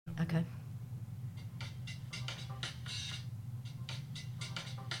Okay.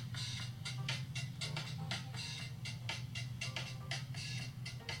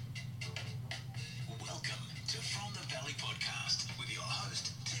 Welcome to From the Valley Podcast with your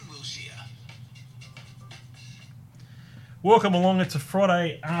host, Tim Wilshire. Welcome along. It's a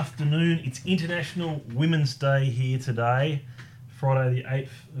Friday afternoon. It's International Women's Day here today, Friday the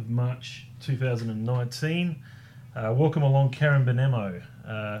 8th of March 2019. Welcome along, Karen Benemo,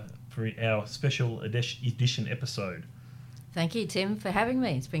 for our special edition episode. Thank you, Tim, for having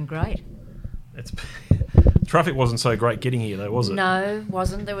me. It's been great. Traffic wasn't so great getting here, though, was it? No,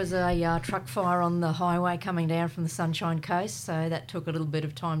 wasn't. There was a truck fire on the highway coming down from the Sunshine Coast, so that took a little bit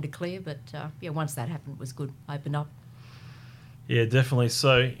of time to clear. But once that happened, it was good. Opened up. Yeah, definitely.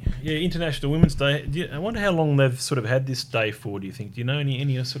 So, International Women's Day. I wonder how long they've sort of had this day for, do you think? Do you know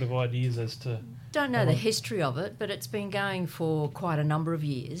any sort of ideas as to... Don't know the history of it, but it's been going for quite a number of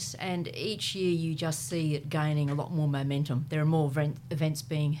years, and each year you just see it gaining a lot more momentum. There are more events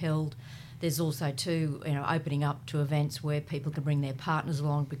being held. There's also opening up to events where people can bring their partners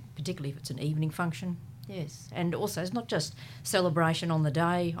along, particularly if it's an evening function. Yes, and also it's not just celebration on the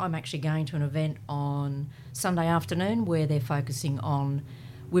day. I'm actually going to an event on Sunday afternoon where they're focusing on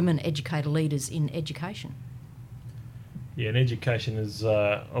women educator leaders in education. Yeah, and education is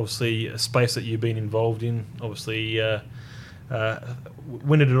obviously a space that you've been involved in. Obviously,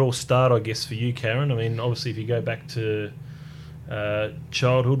 when did it all start, I guess, for you, Karen? I mean, obviously, if you go back to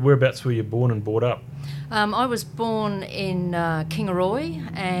childhood, whereabouts were you born and brought up? I was born in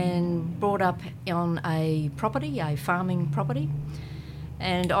Kingaroy and brought up on a farming property,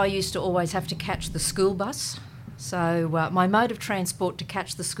 and I used to always have to catch the school bus. So my mode of transport to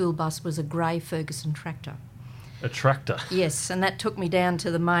catch the school bus was a grey Ferguson tractor. A tractor? Yes, and that took me down to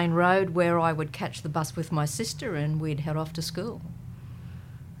the main road where I would catch the bus with my sister and we'd head off to school.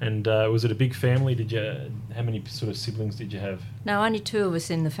 And was it a big family? How many sort of siblings did you have? No, only two of us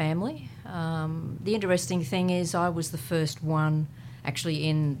in the family. The interesting thing is I was the first one actually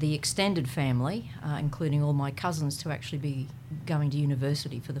in the extended family, including all my cousins, to actually be going to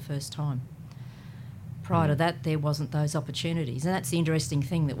university for the first time. Prior to that, there wasn't those opportunities. And that's the interesting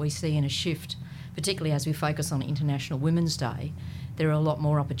thing that we see in a shift, particularly as we focus on International Women's Day. There are a lot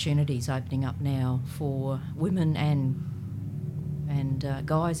more opportunities opening up now for women and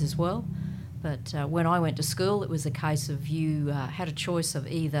guys as well. But when I went to school, it was a case of you had a choice of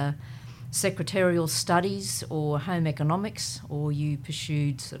either secretarial studies or home economics, or you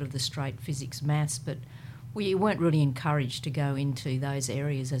pursued sort of the straight physics, maths, but you weren't really encouraged to go into those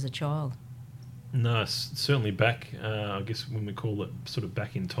areas as a child. No, certainly back, I guess when we call it sort of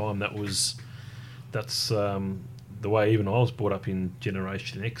back in time, that's the way even I was brought up in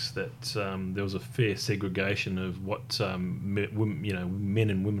Generation X, that there was a fair segregation of what men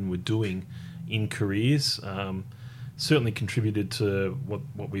and women were doing in careers. Certainly contributed to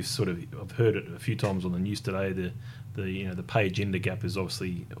what we've sort of, I've heard it a few times on the news today. The pay gender gap is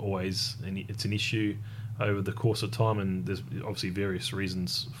obviously always, and it's an issue over the course of time, and there's obviously various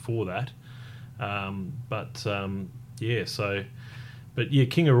reasons for that.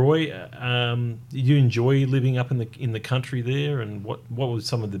 Kingaroy, did you enjoy living up in the country there, and what were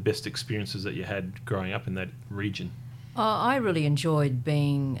some of the best experiences that you had growing up in that region? I really enjoyed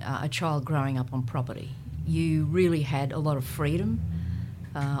being a child growing up on property. You really had a lot of freedom.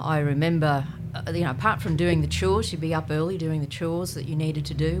 I remember, apart from doing the chores, you'd be up early doing the chores that you needed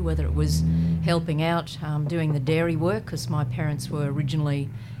to do, whether it was helping out, doing the dairy work, because my parents were originally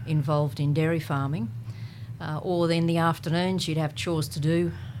involved in dairy farming. Or in the afternoons you'd have chores to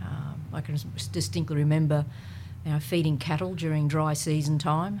do. I can distinctly remember feeding cattle during dry season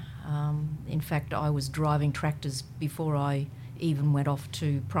time. In fact, I was driving tractors before I even went off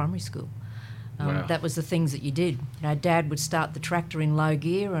to primary school. Wow. That was the things that you did. Dad would start the tractor in low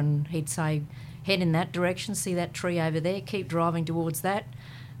gear and he'd say, head in that direction, see that tree over there, keep driving towards that.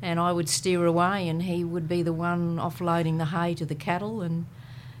 And I would steer away and he would be the one offloading the hay to the cattle, and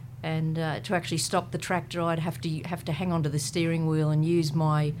to actually stop the tractor, I'd have to hang onto the steering wheel and use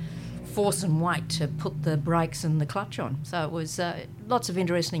my force and weight to put the brakes and the clutch on. So it was lots of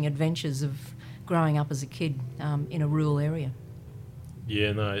interesting adventures of growing up as a kid in a rural area.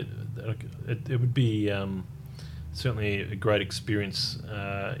 Yeah, no, it would be certainly a great experience,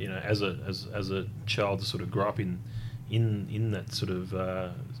 as a child to sort of grow up in that sort of,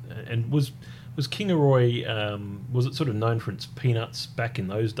 and was Kingaroy, was it sort of known for its peanuts back in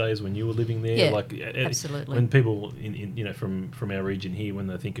those days when you were living there? Yeah, absolutely. When people from our region here, when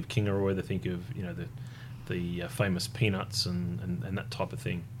they think of Kingaroy, they think of the famous peanuts and that type of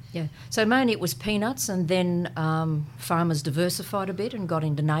thing. Yeah. So mainly it was peanuts, and then farmers diversified a bit and got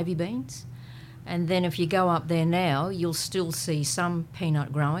into navy beans. And then if you go up there now, you'll still see some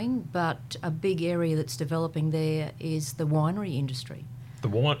peanut growing, but a big area that's developing there is the winery industry. The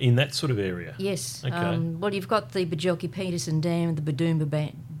wine in that sort of area? Yes. Okay. Well, you've got the Bajelki-Peterson Dam, the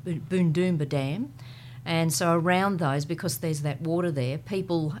Boondoomba Dam, and so around those, because there's that water there,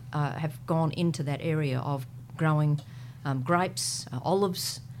 people have gone into that area of growing grapes,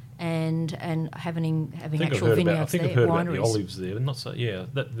 olives, and having actual vineyards there, I think I've heard wineries. about the olives there, but not so. Yeah,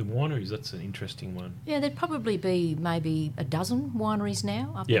 the wineries. That's an interesting one. Yeah, there'd probably be maybe a dozen wineries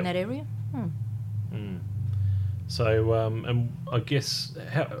now up in that area. So, and I guess,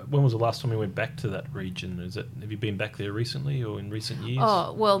 when was the last time you went back to that region? Have you been back there recently or in recent years?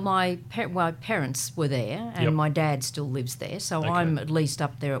 Oh, well, my parents were there, and my dad still lives there, so I'm at least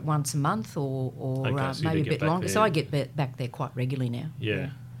up there at once a month or so maybe a bit longer. there. So I get back there quite regularly now.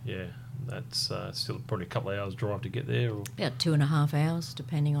 Yeah. That's still probably a couple of hours drive to get there. Or? About 2.5 hours,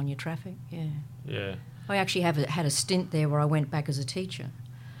 depending on your traffic, Yeah. I actually had a stint there where I went back as a teacher.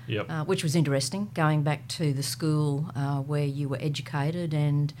 Yep. Which was interesting, going back to the school where you were educated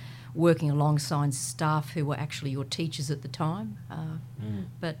and working alongside staff who were actually your teachers at the time.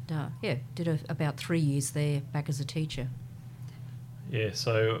 But did about 3 years there back as a teacher. Yeah,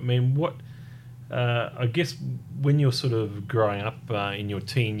 so, I mean, I guess when you're sort of growing up in your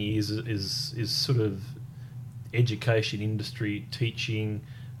teen years is sort of education, industry, teaching,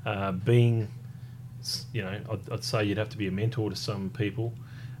 being, I'd say you'd have to be a mentor to some people.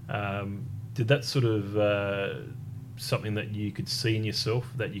 Did that sort of something that you could see in yourself,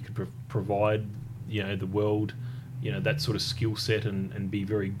 that you could provide, the world, that sort of skill set and be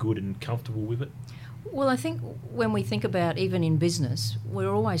very good and comfortable with it? Well, I think when we think about, even in business,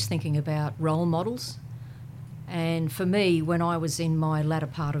 we're always thinking about role models. And for me, when I was in my latter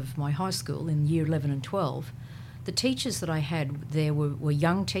part of my high school in year 11 and 12, the teachers that I had there were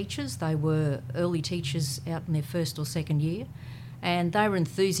young teachers. They were early teachers out in their first or second year. And they were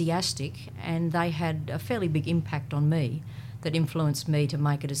enthusiastic, and they had a fairly big impact on me that influenced me to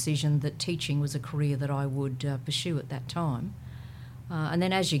make a decision that teaching was a career that I would pursue at that time. And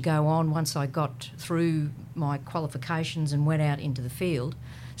then as you go on, once I got through my qualifications and went out into the field,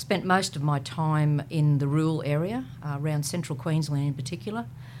 spent most of my time in the rural area, around central Queensland in particular,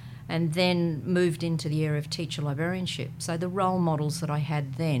 and then moved into the area of teacher librarianship. So the role models that I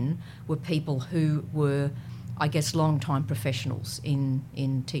had then were people who were, I guess, long-time professionals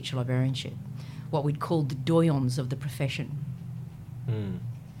in teacher librarianship, what we'd call the doyens of the profession.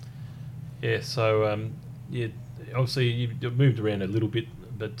 Yeah, so obviously you've moved around a little bit,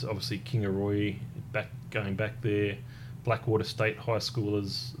 but obviously Kingaroy, going back there, Blackwater State High School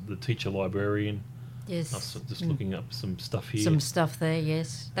as the teacher librarian. Yes. I was just looking up some stuff here. Some stuff there,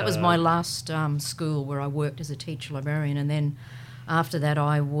 yes. That was my last school where I worked as a teacher librarian, and then after that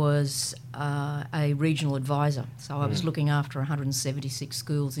I was a regional advisor. So I was looking after 176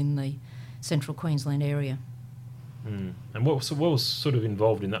 schools in the central Queensland area. And what was sort of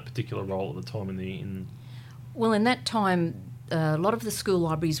involved in that particular role at the time Well, in that time, a lot of the school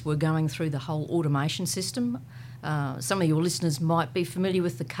libraries were going through the whole automation system. Some of your listeners might be familiar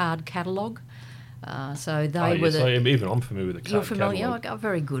with the card catalogue. So they were even I'm familiar with the card You're familiar? catalogue. Oh,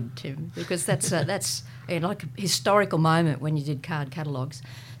 very good, Tim, because that's like a historical moment when you did card catalogues.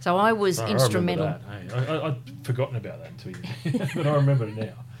 So I was instrumental. I remember that. Hey, I'd forgotten about that until you, but I remember it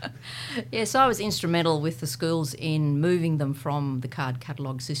now. Yes, I was instrumental with the schools in moving them from the card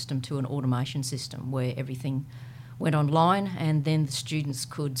catalogue system to an automation system where everything went online, and then the students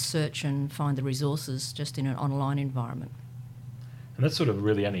could search and find the resources just in an online environment. And that's sort of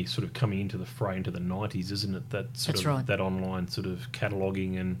really only sort of coming into the fray into the 90s, isn't it? That's right. That online sort of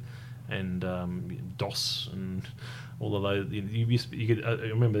cataloguing and DOS and all of those. You could. I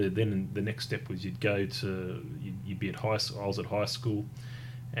remember then the next step was you'd be at high school. I was at high school,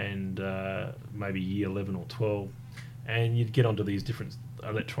 and maybe year 11 or 12, and you'd get onto these different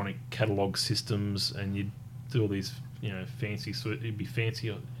electronic catalogue systems, and you'd do all these fancy. So it'd be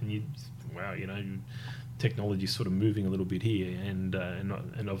fancy, and technology's sort of moving a little bit here, and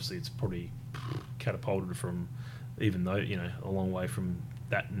obviously it's probably catapulted from, even though a long way from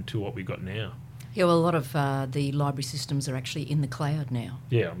that into what we've got now. Yeah, well, a lot of the library systems are actually in the cloud now.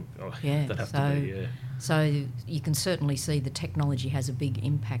 Yeah, Yeah, that have to be. Yeah. So you can certainly see the technology has a big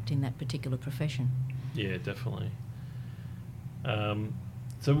impact in that particular profession. Yeah, definitely.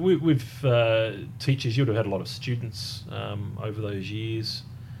 So with teachers, you would have had a lot of students over those years.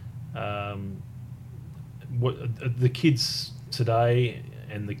 What the kids today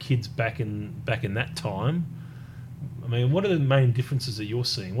and the kids back in that time, mean, what are the main differences that you're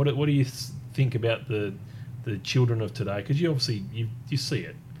seeing? What do you think about the children of today? Because you obviously you see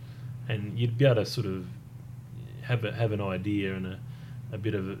it, and you'd be able to sort of have an idea and a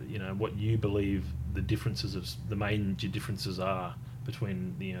bit of what you believe the differences of the major differences are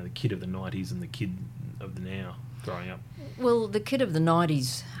between the kid of the 90s and the kid of the now growing up. Well, the kid of the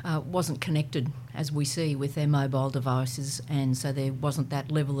 90s wasn't connected, as we see, with their mobile devices, and so there wasn't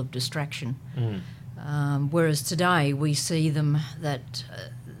that level of distraction. Whereas today we see them that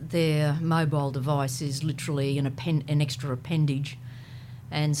their mobile device is literally an extra appendage,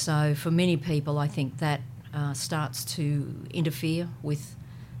 and so for many people I think that starts to interfere with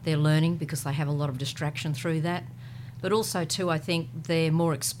their learning because they have a lot of distraction through that. But also too, I think they're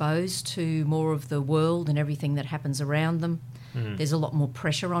more exposed to more of the world and everything that happens around them. There's a lot more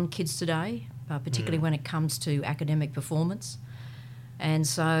pressure on kids today, particularly when it comes to academic performance. And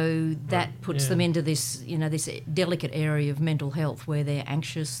so that puts them into this, this delicate area of mental health where they're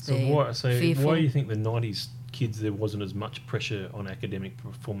anxious, they're fearful. Why do you think the 90s kids, there wasn't as much pressure on academic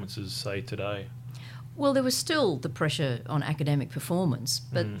performances, say, today? Well, there was still the pressure on academic performance,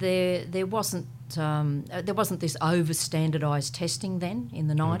 but there wasn't this over-standardised testing then in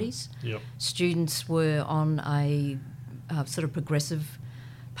the 90s. Yep. Students were on a sort of progressive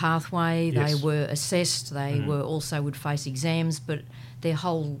pathway. Yes. They were assessed. They were also would face exams, but their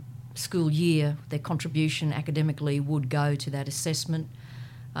whole school year, their contribution academically would go to that assessment.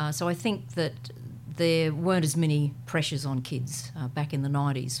 So I think that there weren't as many pressures on kids back in the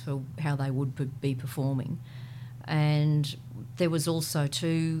 90s for how they would be performing. And there was also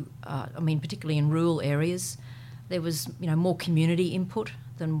too, particularly in rural areas, there was more community input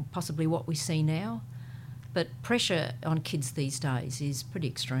than possibly what we see now. But pressure on kids these days is pretty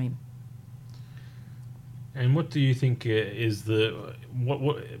extreme. And what do you think is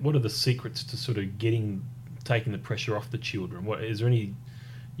what are the secrets to sort of taking the pressure off the children? Is there any?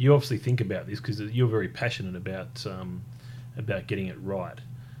 You obviously think about this because you're very passionate about getting it right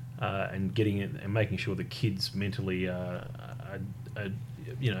and getting it and making sure the kids mentally are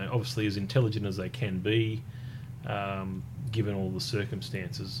obviously as intelligent as they can be, given all the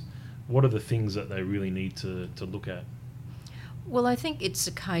circumstances. What are the things that they really need to look at? Well, I think it's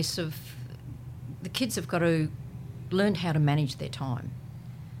a case of the kids have got to learn how to manage their time.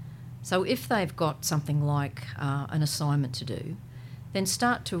 So if they've got something like an assignment to do, then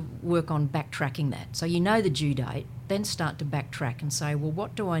start to work on backtracking that. So the due date, then start to backtrack and say, well,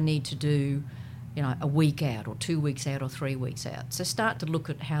 what do I need to do, a week out or 2 weeks out or 3 weeks out? So start to look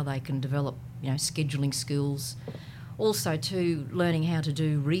at how they can develop, scheduling skills. Also to learning how to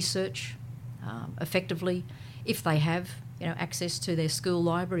do research effectively. If they have, access to their school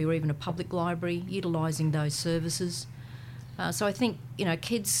library or even a public library, utilising those services. So I think,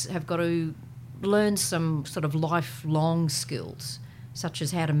 kids have got to learn some sort of lifelong skills, such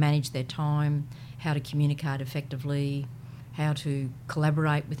as how to manage their time, how to communicate effectively, how to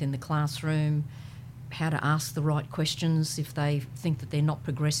collaborate within the classroom, how to ask the right questions if they think that they're not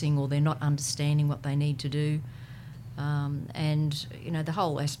progressing or they're not understanding what they need to do. And the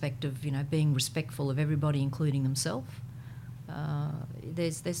whole aspect of being respectful of everybody, including themselves.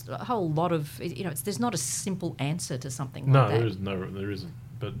 There's a whole lot of there's not a simple answer to something like that. There isn't.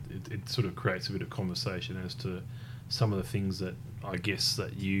 But it sort of creates a bit of conversation as to some of the things that I guess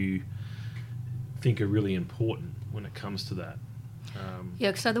that you think are really important when it comes to that.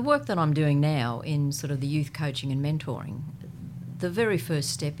 So the work that I'm doing now in sort of the youth coaching and mentoring, the very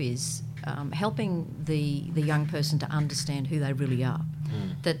first step is helping the young person to understand who they really are,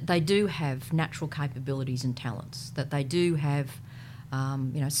 that they do have natural capabilities and talents, that they do have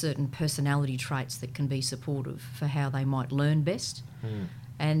certain personality traits that can be supportive for how they might learn best,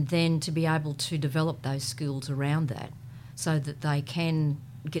 and then to be able to develop those skills around that so that they can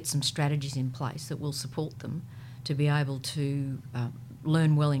get some strategies in place that will support them to be able to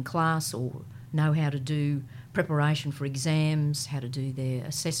learn well in class or know how to do preparation for exams, how to do their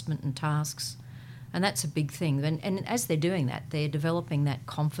assessment and tasks. And that's a big thing. And as they're doing that, they're developing that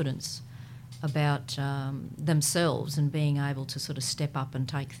confidence about themselves and being able to sort of step up and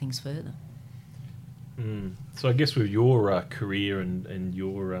take things further. So I guess with your career and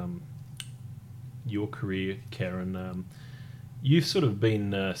your career, Karen, you've sort of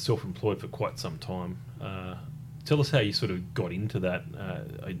been self-employed for quite some time. Tell us how you sort of got into that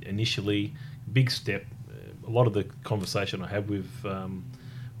initially. Big step. A lot of the conversation I have with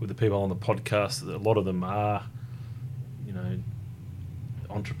the people on the podcast, a lot of them are,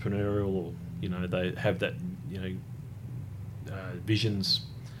 entrepreneurial, or they have that, visions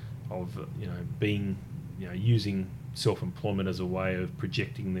of being, using self-employment as a way of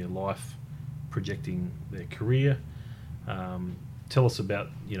projecting their life, projecting their career. Tell us about,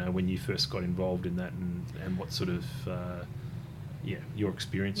 when you first got involved in that and what sort of, your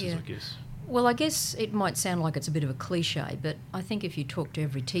experiences, Yeah. I guess. Well, I guess it might sound like it's a bit of a cliche, but I think if you talk to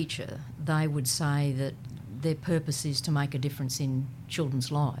every teacher, they would say that their purpose is to make a difference in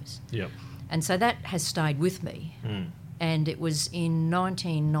children's lives. Yeah. And so that has stayed with me. And it was in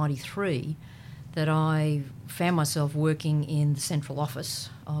 1993 that I found myself working in the central office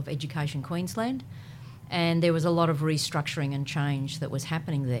of Education Queensland, and there was a lot of restructuring and change that was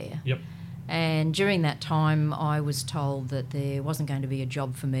happening there. Yep. And during that time, I was told that there wasn't going to be a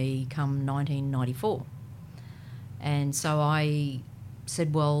job for me come 1994. And so I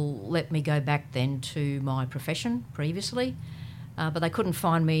said, well, let me go back then to my profession previously. But they couldn't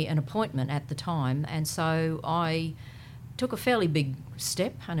find me an appointment at the time. And so I took a fairly big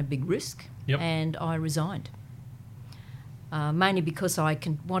step and a big risk, Yep. and I resigned. Mainly because I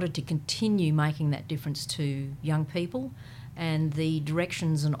wanted to continue making that difference to young people, and the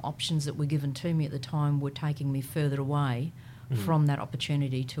directions and options that were given to me at the time were taking me further away from that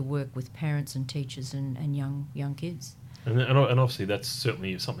opportunity to work with parents and teachers and young kids. And obviously that's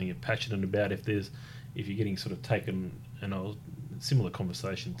certainly something you're passionate about. If you're getting sort of taken, and I was similar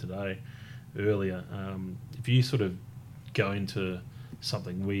conversation today earlier. If you sort of go into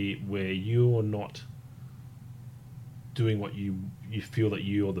something where you're not doing what you feel that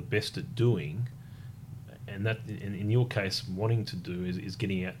you're the best at doing, and that in your case wanting to do is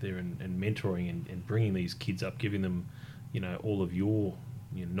getting out there and mentoring and bringing these kids up, giving them all of your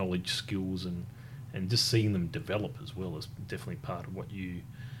knowledge, skills, and just seeing them develop as well is definitely part of what you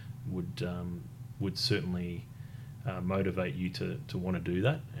would certainly motivate you to want to do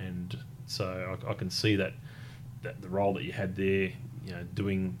that. And so I can see that the role that you had there,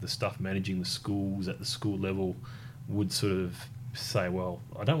 doing the stuff, managing the schools at the school level, would sort of say, well,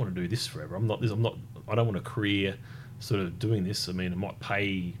 I don't want to do this forever. I don't want a career sort of doing this. I mean, it might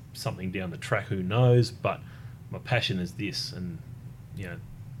pay something down the track, who knows, but my passion is this. And,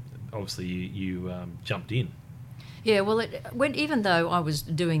 obviously you jumped in. Yeah, well, even though I was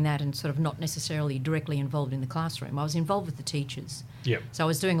doing that and sort of not necessarily directly involved in the classroom, I was involved with the teachers. Yeah. So I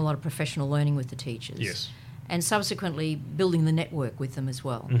was doing a lot of professional learning with the teachers. Yes. And subsequently building the network with them as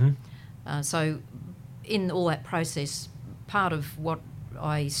well. Mm-hmm. So in all that process, part of what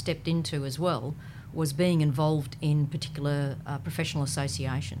I stepped into as well was being involved in particular professional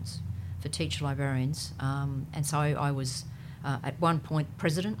associations for teacher librarians. And so I was at one point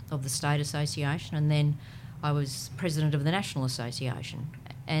president of the State Association, and then I was president of the National Association.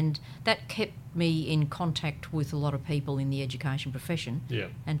 And that kept me in contact with a lot of people in the education profession, Yeah.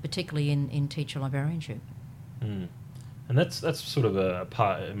 and particularly in teacher librarianship. Mm. And that's sort of a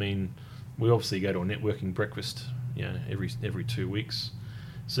part. I mean, we obviously go to a networking breakfast, every 2 weeks.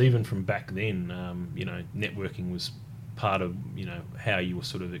 So even from back then, networking was part of how you were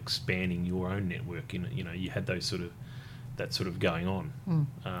sort of expanding your own network. You had that sort of going on.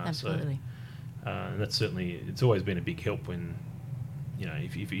 Absolutely. And that's certainly, it's always been a big help when,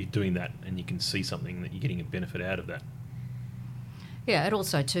 if you're doing that and you can see something that you're getting a benefit out of that. Yeah, and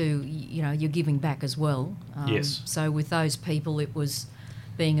also too, you're giving back as well. Yes. So with those people, it was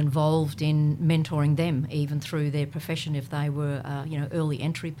being involved in mentoring them, even through their profession. If they were, early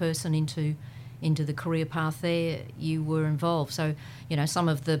entry person into the career path there, you were involved. So, some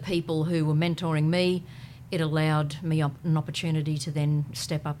of the people who were mentoring me, it allowed me an opportunity to then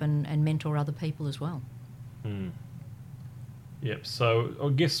step up and mentor other people as well. Mm. Yep. So I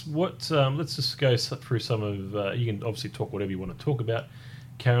guess let's just go through some of. You can obviously talk whatever you want to talk about,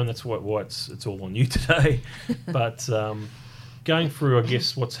 Karen. That's why it's all on you today. But going through, I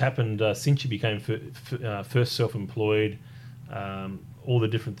guess, what's happened since you became first self-employed, all the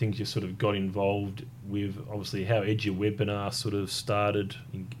different things you sort of got involved with. Obviously, how EduWebinar sort of started.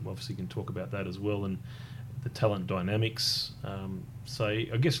 You can talk about that as well, and the talent dynamics. So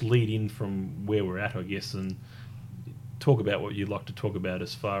I guess lead in from where we're at, I guess, and talk about what you'd like to talk about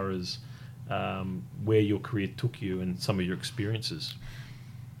as far as where your career took you and some of your experiences.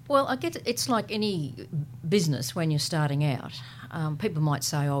 Well, I guess it's like any business when you're starting out. People might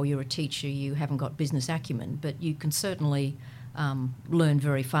say, oh, you're a teacher, you haven't got business acumen, but you can certainly learn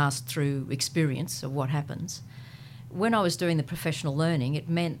very fast through experience of what happens. When I was doing the professional learning, it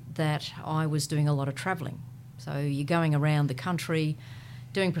meant that I was doing a lot of travelling. So you're going around the country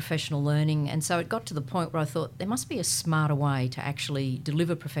doing professional learning, and so it got to the point where I thought there must be a smarter way to actually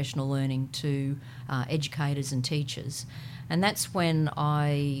deliver professional learning to educators and teachers. And that's when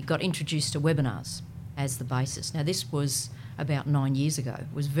I got introduced to webinars as the basis. Now, this was about 9 years ago.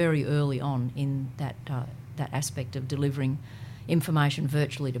 It was very early on in that aspect of delivering information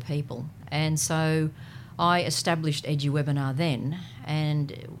virtually to people. And so I established EduWebinar then,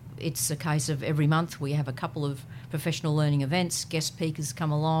 and it's a case of every month we have a couple of professional learning events. Guest speakers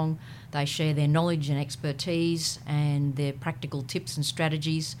come along, they share their knowledge and expertise and their practical tips and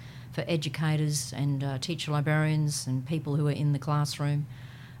strategies for educators and teacher librarians and people who are in the classroom.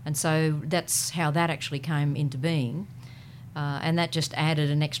 And so that's how that actually came into being. And that just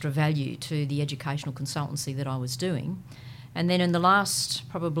added an extra value to the educational consultancy that I was doing. And then in the last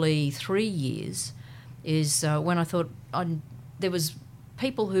probably 3 years is when I thought there was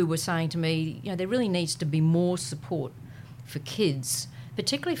people who were saying to me, there really needs to be more support for kids,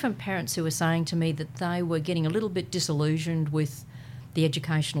 particularly from parents who were saying to me that they were getting a little bit disillusioned with the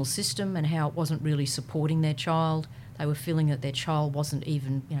educational system and how it wasn't really supporting their child. They were feeling that their child wasn't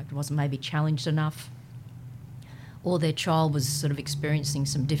even, wasn't maybe challenged enough, or their child was sort of experiencing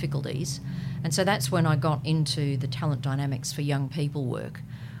some difficulties. And so that's when I got into the talent dynamics for young people work,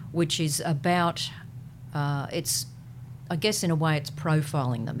 which is about, it's, I guess in a way it's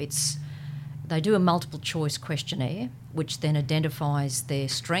profiling them. They do a multiple choice questionnaire, which then identifies their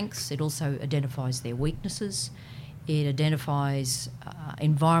strengths. It also identifies their weaknesses. It identifies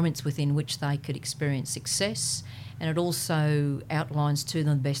environments within which they could experience success, and it also outlines to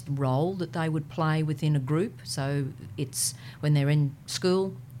them the best role that they would play within a group. So it's when they're in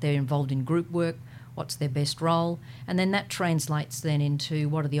school, they're involved in group work, what's their best role, and then that translates then into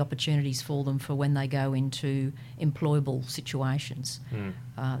what are the opportunities for them for when they go into employable situations,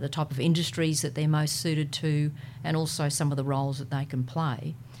 the type of industries that they're most suited to, and also some of the roles that they can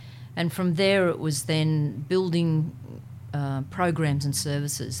play. And from there it was then building programs and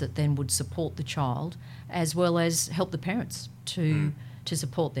services that then would support the child as well as help the parents to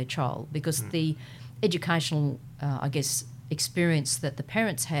support their child, because the educational, experience that the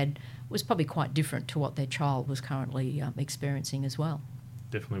parents had was probably quite different to what their child was currently experiencing as well.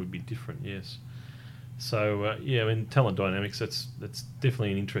 Definitely would be different, yes. So, talent dynamics, that's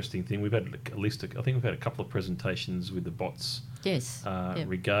definitely an interesting thing. We've had I think we've had a couple of presentations with the bots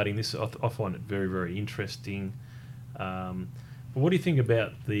regarding this. I find it very, very interesting. But what do you think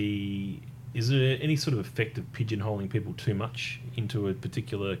about is there any sort of effect of pigeonholing people too much into a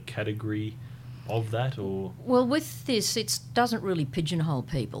particular category of that, or? Well, with this, it doesn't really pigeonhole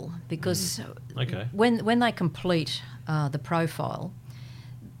people, because when they complete the profile,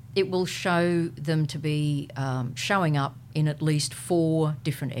 it will show them to be showing up in at least 4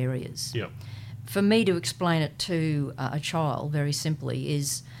 different areas. Yep. For me to explain it to a child very simply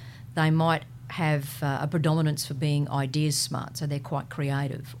is they might have a predominance for being ideas smart, so they're quite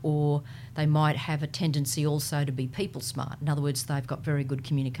creative, or they might have a tendency also to be people smart. In other words, they've got very good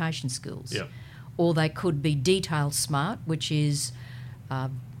communication skills. Yep. Or they could be detail smart, which is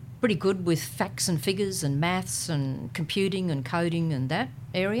pretty good with facts and figures and maths and computing and coding and that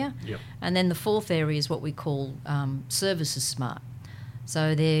area. Yep. And then the 4th area is what we call services smart.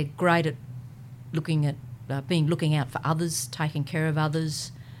 So they're great at looking out for others, taking care of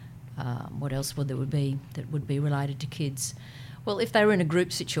others. What else would be that would be related to kids? Well, if they were in a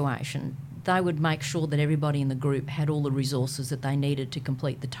group situation, they would make sure that everybody in the group had all the resources that they needed to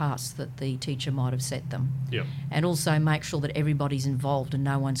complete the tasks that the teacher might have set them. Yep. And also make sure that everybody's involved and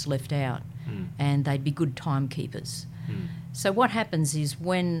no one's left out. And they'd be good timekeepers. So what happens is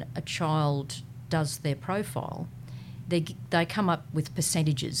when a child does their profile, they come up with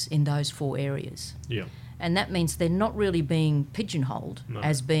percentages in those 4 areas. Yeah. And that means they're not really being pigeonholed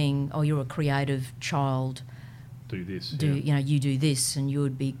as being, you're a creative child, do this. You do this and you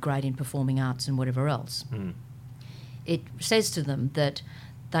would be great in performing arts and whatever else. It says to them that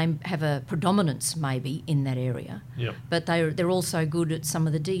they have a predominance maybe in that area, but they're also good at some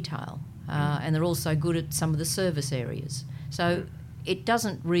of the detail, and they're also good at some of the service areas. So it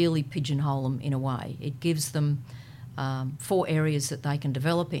doesn't really pigeonhole them in a way. It gives them 4 areas that they can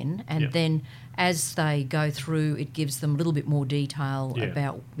develop in, and then as they go through, it gives them a little bit more detail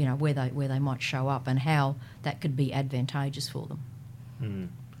about where they might show up and how that could be advantageous for them.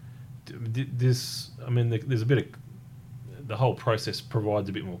 There's a bit of the whole process provides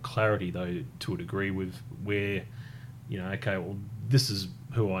a bit more clarity though, to a degree, with where this is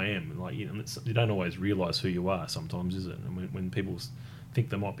who I am. Like you don't always realise who you are sometimes, is it? And when people think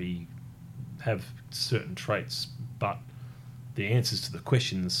they might have certain traits, but the answers to the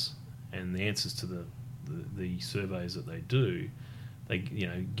questions and the answers to the surveys that they do,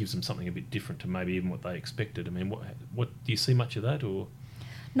 gives them something a bit different to maybe even what they expected. I mean, what do you see much of that, or?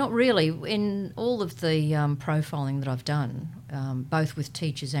 Not really. In all of the profiling that I've done, both with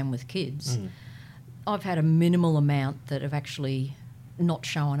teachers and with kids, I've had a minimal amount that have actually not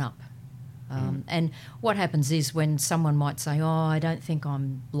shown up. And what happens is when someone might say, I don't think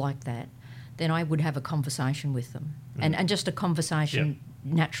I'm like that, then I would have a conversation with them, and just a conversation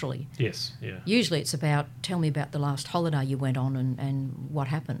naturally. Yes, yeah. Usually it's about, tell me about the last holiday you went on and what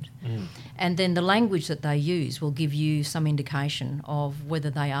happened. And then the language that they use will give you some indication of whether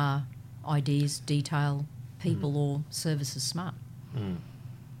they are ideas, detail, people or services smart.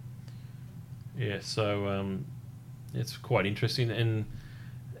 Yeah, so it's quite interesting. And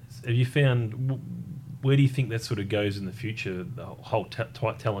have you found, where do you think that sort of goes in the future, the whole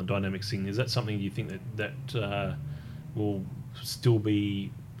talent dynamics thing? Is that something you think that will still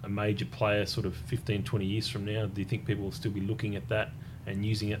be a major player sort of 15, 20 years from now? Do you think people will still be looking at that and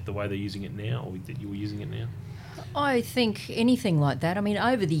using it the way they're using it now, or that you were using it now? I think anything like that. I mean,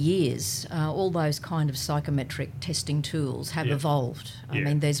 over the years, all those kind of psychometric testing tools have evolved. I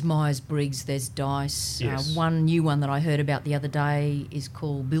mean, there's Myers-Briggs, there's DICE. Yes. One new one that I heard about the other day is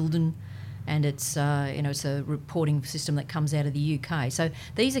called Bilden, and it's it's a reporting system that comes out of the UK. So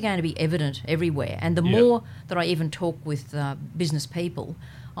these are going to be evident everywhere. And the more that I even talk with business people,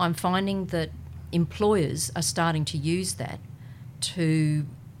 I'm finding that employers are starting to use that to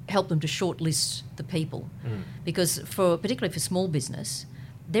help them to shortlist the people, because particularly for small business,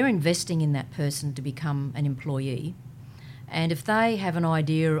 they're investing in that person to become an employee, and if they have an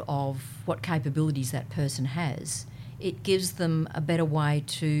idea of what capabilities that person has, it gives them a better way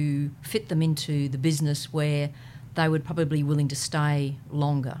to fit them into the business where they would probably be willing to stay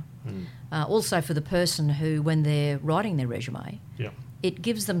longer. Also for the person who, when they're writing their resume, it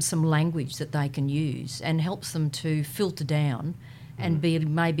gives them some language that they can use and helps them to filter down and be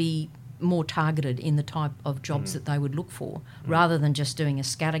maybe more targeted in the type of jobs that they would look for, rather than just doing a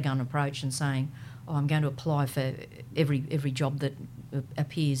scattergun approach and saying, oh, I'm going to apply for every job that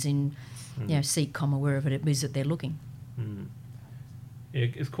appears in Seek, or wherever it is that they're looking. Yeah,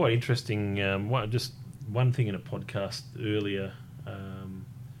 it's quite interesting. One thing in a podcast earlier,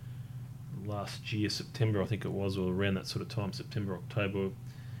 last year, September I think it was, or around that sort of time, September, October,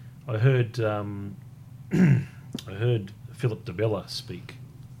 I heard Philip DeBella speak.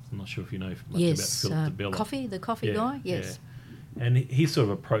 I'm not sure if you know much about Philip DeBella. The coffee guy, yes. Yeah. And his sort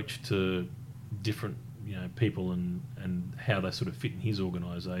of approach to different people and how they sort of fit in his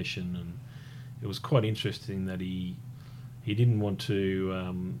organisation, and it was quite interesting that he didn't want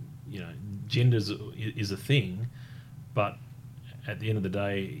to, gender is a thing, but at the end of the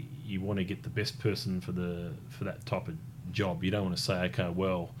day, you want to get the best person for that type of job. You don't want to say, okay,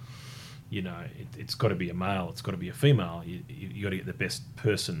 well, it's got to be a male, it's got to be a female. You got to get the best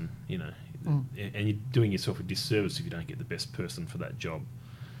person, and you're doing yourself a disservice if you don't get the best person for that job.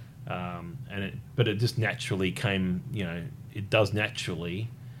 But it just naturally came, it does naturally.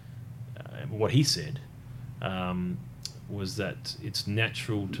 What he said was that it's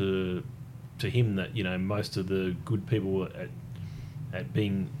natural to him that most of the good people at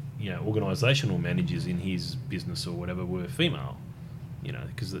being organisational managers in his business or whatever were female.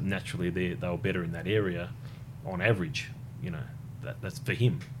 Because naturally they were better in that area on average, that's for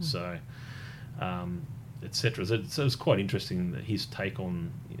him. So, etc. So it's quite interesting that his take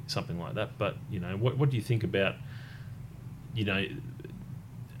on something like that. But, what do you think about,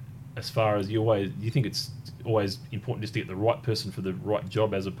 as far as do you think it's always important just to get the right person for the right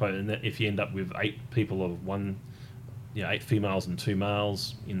job, as opposed, and that if you end up with 8 people of one, 8 females and 2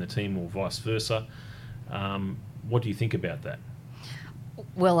 males in the team or vice versa, what do you think about that?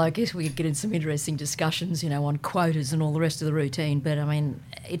 Well, I guess we could get in some interesting discussions, on quotas and all the rest of the routine. But, I mean,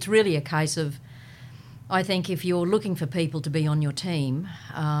 it's really a case of, I think if you're looking for people to be on your team,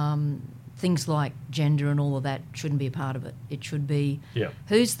 things like gender and all of that shouldn't be a part of it. It should be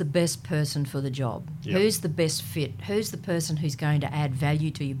who's the best person for the job, who's the best fit, who's the person who's going to add value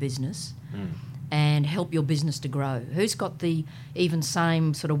to your business and help your business to grow, who's got the even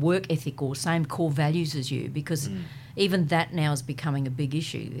same sort of work ethic or same core values as you, because even that now is becoming a big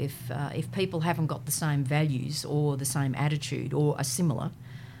issue. If people haven't got the same values or the same attitude or a similar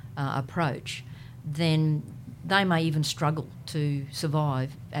approach, then they may even struggle to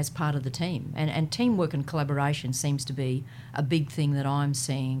survive as part of the team. And teamwork and collaboration seems to be a big thing that I'm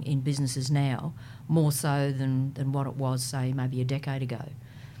seeing in businesses now, more so than what it was, say, maybe a decade ago.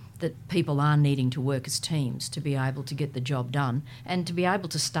 That people are needing to work as teams to be able to get the job done and to be able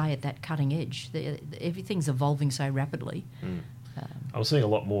to stay at that cutting edge. Everything's evolving so rapidly. I was seeing a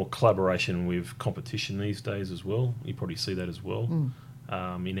lot more collaboration with competition these days as well. You probably see that as well.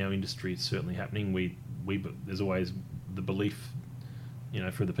 In our industry, it's certainly happening. There's always the belief,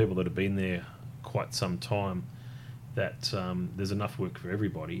 for the people that have been there quite some time, that there's enough work for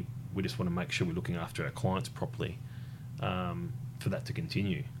everybody. We just want to make sure we're looking after our clients properly for that to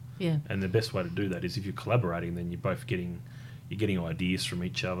continue. Yeah. And the best way to do that is if you're collaborating, then you're both getting ideas from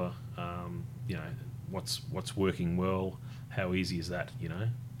each other. you know, what's working well, how easy is that, you know?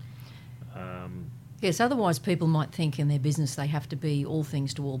 Yes, otherwise people might think in their business they have to be all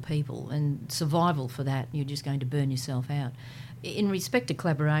things to all people, and survival for that, you're just going to burn yourself out. In respect to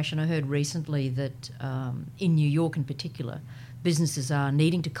collaboration, I heard recently that in New York in particular, businesses are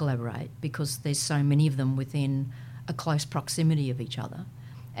needing to collaborate because there's so many of them within a close proximity of each other.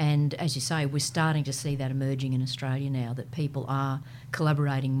 And as you say, we're starting to see that emerging in Australia now, that people are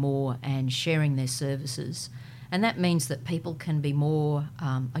collaborating more and sharing their services. And that means that people can be more,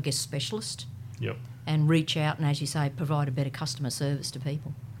 specialist. Yep. And reach out and, as you say, provide a better customer service to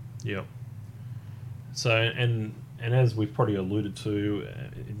people. Yep. So, and as we've probably alluded to,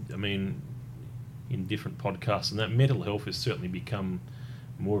 I mean, in different podcasts, and that mental health has certainly become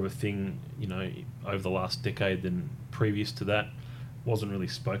more of a thing, you know, over the last decade than previous to that. Wasn't really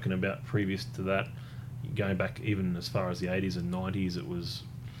spoken about previous to that. Going back even as far as the 80s and 90s, it was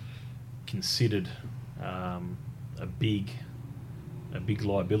considered a big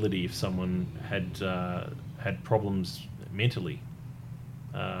liability if someone had problems mentally.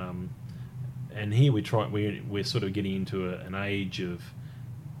 And here we're sort of getting into an age of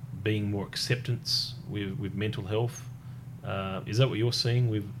being more acceptance with mental health. Is that what you're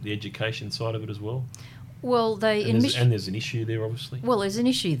seeing with the education side of it as well? Well, there's an issue there, obviously. Well, there's an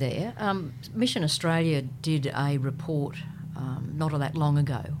issue there. Mission Australia did a report not all that long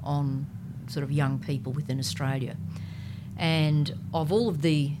ago on sort of young people within Australia. And of all of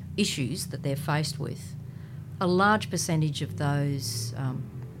the issues that they're faced with, a large percentage of those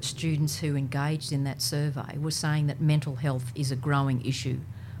students who engaged in that survey were saying that mental health is a growing issue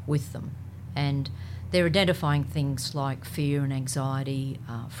with them. And they're identifying things like fear and anxiety,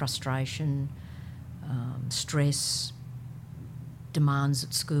 frustration, stress, demands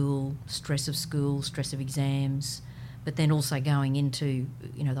at school, stress of exams, but then also going into,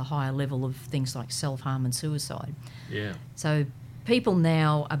 you know, the higher level of things like self-harm and suicide. Yeah. So people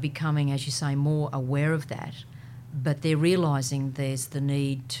now are becoming, as you say, more aware of that, but they're realising there's the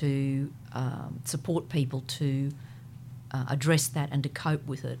need to support people to address that and to cope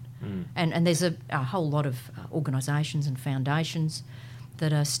with it. Mm. And there's a whole lot of organisations and foundations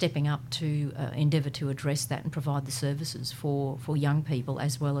that are stepping up to endeavour to address that and provide the services for young people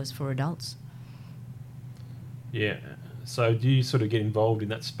as well as for adults. Yeah. So do you sort of get involved in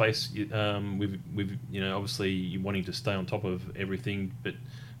that space with you know, obviously you wanting to stay on top of everything, but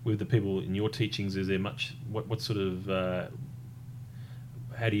with the people in your teachings, is there much, what sort of,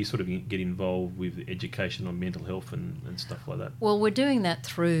 how do you sort of get involved with education on mental health and stuff like that? Well, we're doing that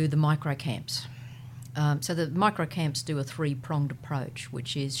through the micro camps. So the micro camps do a three-pronged approach,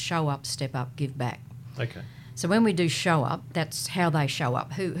 which is show up, step up, give back. Okay. So when we do show up, that's how they show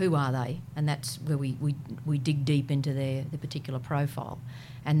up. Who are they? And that's where we dig deep into their particular profile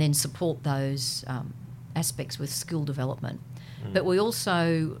and then support those aspects with skill development. Mm. But we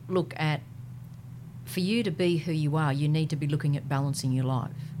also look at, for you to be who you are, you need to be looking at balancing your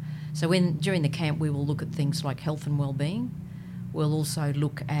life. So during the camp, we will look at things like health and well-being. We'll also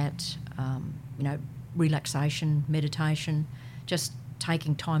look at, relaxation, meditation, just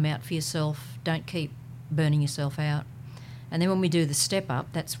taking time out for yourself. Don't keep burning yourself out. And then when we do the step up,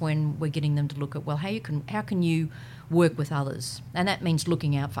 that's when we're getting them to look at, well, how can you work with others? And that means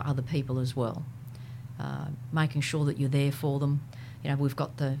looking out for other people as well, making sure that you're there for them. You know, we've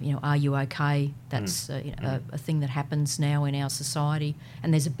got the, Are You OK? That's a thing that happens now in our society,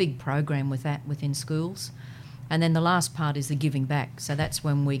 and there's a big program with that within schools. And then the last part is the giving back. So that's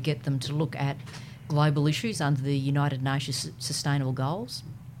when we get them to look at global issues under the United Nations Sustainable Goals.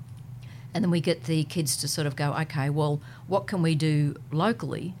 And then we get the kids to sort of go, okay, well, what can we do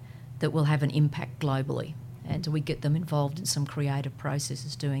locally that will have an impact globally? And so we get them involved in some creative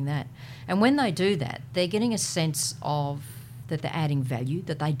processes doing that. And when they do that, they're getting a sense of that they're adding value,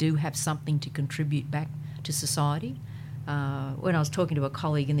 that they do have something to contribute back to society. When I was talking to a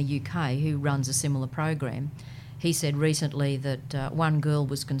colleague in the UK who runs a similar program, he said recently that one girl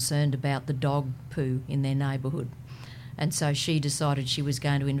was concerned about the dog poo in their neighbourhood. And so she decided she was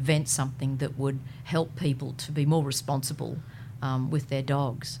going to invent something that would help people to be more responsible with their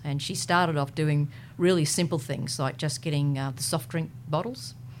dogs. And she started off doing really simple things like just getting the soft drink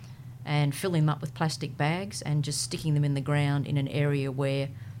bottles and filling them up with plastic bags and just sticking them in the ground in an area where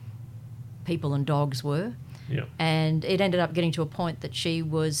people and dogs were. Yep. And it ended up getting to a point that she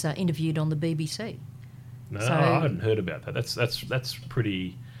was interviewed on the BBC. No, I hadn't heard about that. That's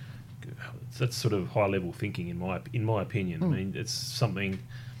pretty. That's sort of high level thinking in my opinion. I mean, it's something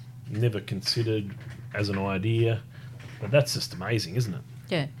never considered as an idea, but that's just amazing, isn't it?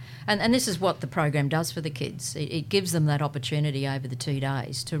 Yeah, and this is what the program does for the kids. It gives them that opportunity over the 2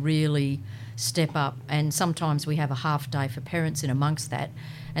 days to really step up, and sometimes we have a half day for parents in amongst that,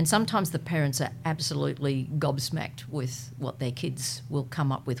 and sometimes the parents are absolutely gobsmacked with what their kids will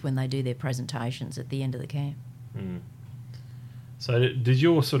come up with when they do their presentations at the end of the camp. So does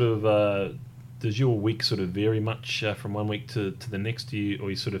your week sort of vary much from one week to the next? Or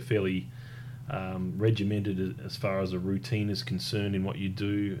you sort of fairly regimented as far as a routine is concerned in what you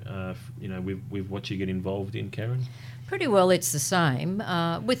do, with what you get involved in, Karen? Pretty well it's the same.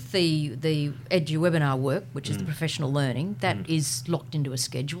 With the Edu webinar work, which is the professional learning, that is locked into a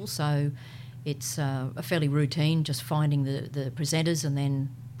schedule, so it's a fairly routine, just finding the presenters and then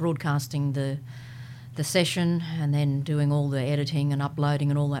broadcasting the session and then doing all the editing and uploading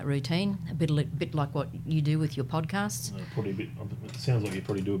and all that routine, a bit like what you do with your podcasts. Probably a bit. It sounds like you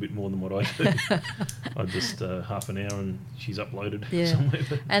probably do a bit more than what I do. I just half an hour and she's uploaded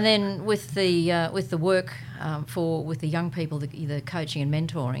somewhere. And then with the work with the young people, the coaching and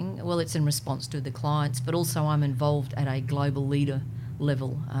mentoring, well, it's in response to the clients, but also I'm involved at a global leader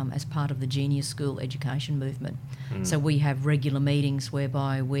level as part of the Genius School education movement. So we have regular meetings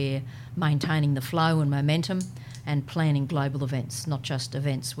whereby we're maintaining the flow and momentum and planning global events, not just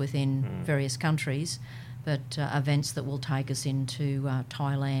events within various countries, but events that will take us into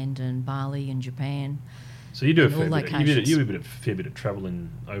Thailand and Bali and Japan. So you do a fair bit of travelling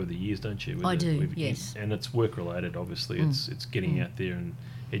over the years, don't you? I do, yes. And it's work related, obviously. It's getting out there and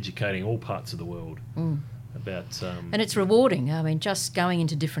educating all parts of the world. About and it's rewarding. I mean, just going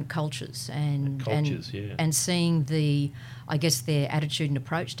into different cultures and seeing their attitude and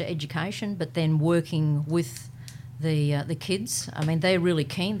approach to education, but then working with the kids. I mean, they're really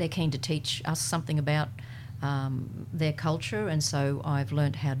keen. They're keen to teach us something about their culture, and so I've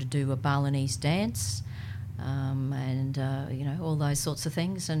learnt how to do a Balinese dance, and all those sorts of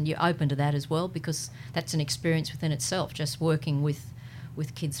things. And you're open to that as well because that's an experience within itself. Just working with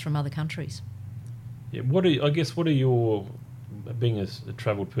kids from other countries. Yeah, what are your, being a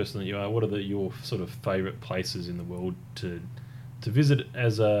travelled person that you are, what are your sort of favourite places in the world to visit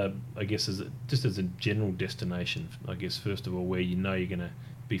as a general destination? I guess first of all, where you know you're going to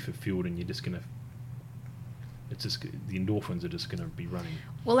be fulfilled and you're just going to, the endorphins are just going to be running.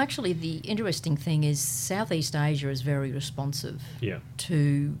 Well, actually, the interesting thing is Southeast Asia is very responsive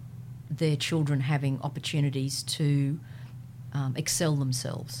to their children having opportunities to excel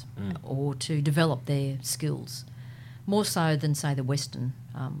themselves or to develop their skills, more so than, say, the Western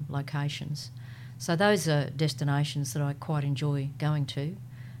locations. So those are destinations that I quite enjoy going to.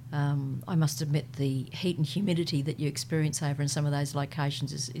 I must admit the heat and humidity that you experience over in some of those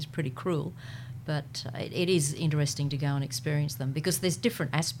locations is pretty cruel, but it is interesting to go and experience them because there's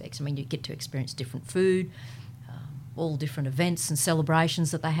different aspects. I mean, you get to experience different food, all different events and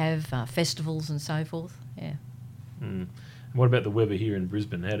celebrations that they have, festivals and so forth, yeah. What about the weather here in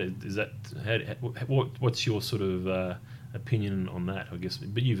Brisbane? What's your sort of opinion on that? I guess,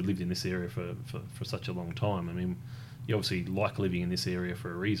 but you've lived in this area for such a long time. I mean, you obviously like living in this area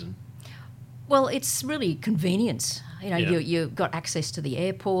for a reason. Well, it's really convenience. You've got access to the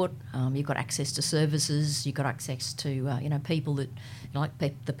airport. You've got access to services. You've got access to people that like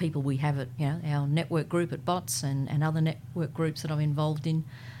the people we have at our network group at BOTS and other network groups that I'm involved in.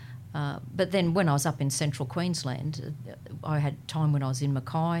 But then when I was up in central Queensland, I had time when I was in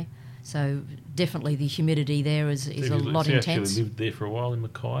Mackay, so definitely the humidity there is a lot intense. You actually lived there for a while in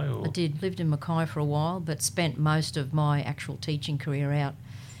Mackay? Or? I lived in Mackay for a while, but spent most of my actual teaching career out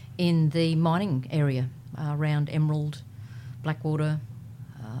in the mining area around Emerald, Blackwater,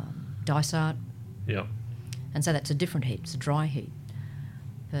 Dysart. Yeah. And so that's a different heat, it's a dry heat.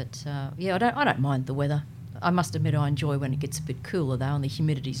 But I don't mind the weather. I must admit I enjoy when it gets a bit cooler though and the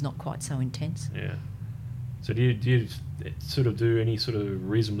humidity's not quite so intense. Yeah. So do you sort of do any sort of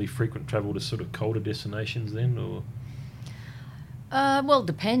reasonably frequent travel to sort of colder destinations then, or? Well, it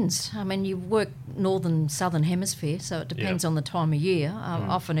depends. I mean, you work northern, southern hemisphere, so it depends on the time of year.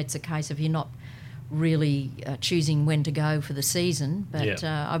 Often it's a case of you're not really choosing when to go for the season, but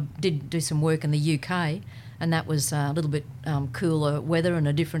I did do some work in the UK and that was a little bit cooler weather and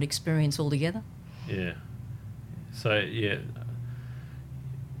a different experience altogether. Yeah. So, yeah.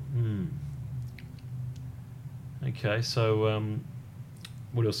 Okay, so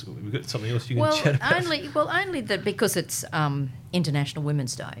what else? We've got something else you can chat about? Only that because it's International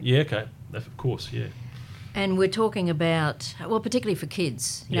Women's Day. Yeah, okay. Of course, yeah. And we're talking about, well, particularly for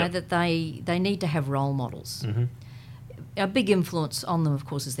kids, you know, that they need to have role models. Mm-hmm. A big influence on them, of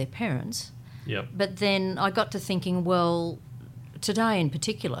course, is their parents. Yep. But then I got to thinking, well, today in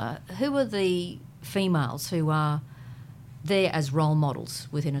particular, who are the females who are there as role models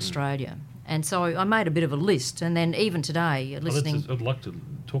within Australia. And so I made a bit of a list, and then even today, listening... I'd like to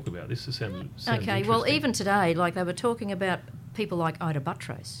talk about this. This sounds Okay, well, interesting. even today, like they were talking about people like Ida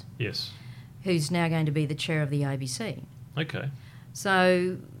Buttrose, Yes. who's now going to be the chair of the ABC. Okay.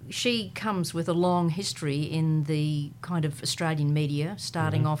 So she comes with a long history in the kind of Australian media,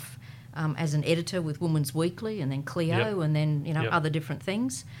 starting off as an editor with Women's Weekly, and then Clio, and then, you know, other different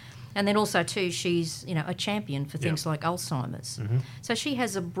things. And then also, too, she's, you know, a champion for things like Alzheimer's. So she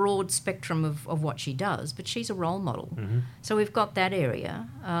has a broad spectrum of what she does, but she's a role model. So we've got that area.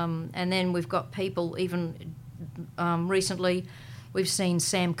 And then we've got people, even recently, we've seen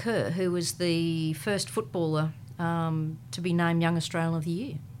Sam Kerr, who was the first footballer to be named Young Australian of the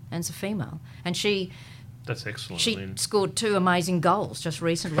Year, and it's a female. And That's excellent. she scored 2 amazing goals just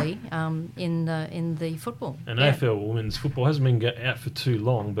recently in the football. And AFL women's football hasn't been out for too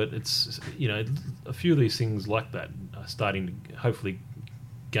long, but it's, you know, a few of these things like that are starting to hopefully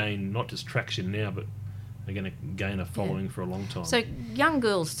gain not just traction now, but are going to gain a following for a long time. So young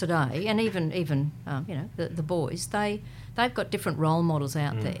girls today, and even you know, the boys, they've got different role models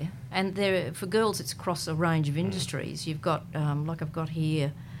out there, and for girls it's across a range of industries. You've got like I've got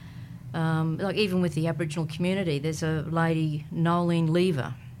here. Like even with the Aboriginal community, there's a lady, Nolene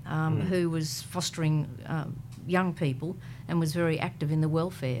Lever, who was fostering young people and was very active in the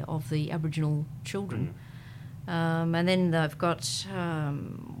welfare of the Aboriginal children. And then they've got,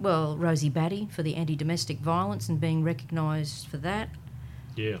 Rosie Batty for the anti-domestic violence and being recognised for that.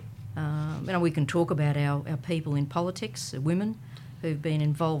 Yeah. You know, we can talk about our people in politics, women who've been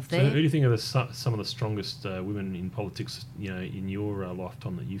involved So there. who do you think are some of the strongest women in politics, you know, in your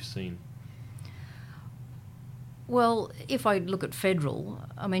lifetime that you've seen? Well, if I look at federal,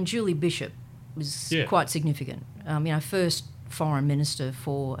 I mean, Julie Bishop was quite significant. You know, first foreign minister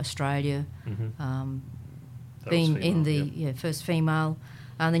for Australia, being in the first female.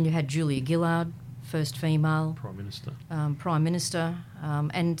 And then you had Julia Gillard, first female Prime Minister. Prime Minister,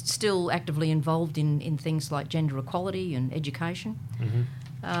 and still actively involved in things like gender equality and education.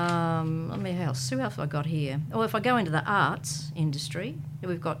 Let me who else have I got here? Well, if I go into the arts industry,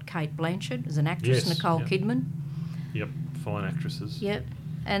 we've got Kate Blanchett as an actress, Nicole Kidman. Yep, fine actresses. Yep.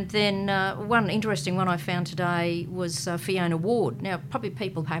 And then one interesting one I found today was Fiona Ward. Now, probably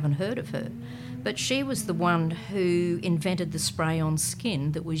people haven't heard of her, but she was the one who invented the spray-on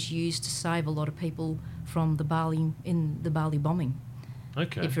skin that was used to save a lot of people from the Bali bombing.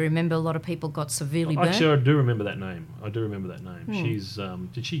 Okay. If you remember, a lot of people got severely burnt. Actually, I do remember that name. She's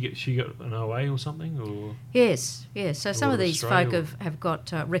did she got an OA or something, or? Yes. So some of these folk have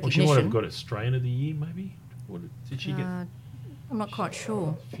got recognition. Well, she might have got Australian of the Year, maybe. Or did she get? I'm not quite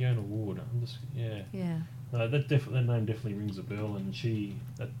sure. Fiona Ward. Yeah. No, that name definitely rings a bell, and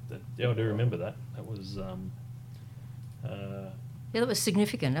I do remember that. That was. That was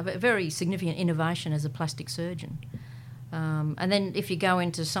significant. A very significant innovation as a plastic surgeon. And then if you go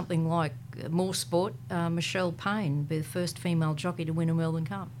into something like more sport, Michelle Payne, the first female jockey to win a Melbourne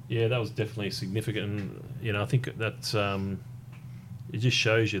Cup. Yeah, that was definitely significant. And, you know, I think that it just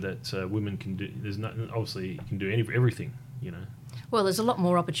shows you that women can do. Obviously, you can do everything. You know. Well, there's a lot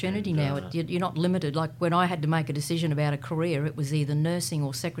more opportunity now. You're not limited. Like when I had to make a decision about a career, it was either nursing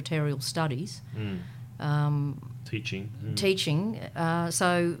or secretarial studies. Teaching. Teaching.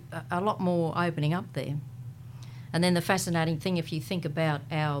 So a lot more opening up there. And then the fascinating thing, if you think about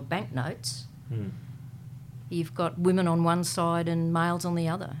our banknotes, you've got women on one side and males on the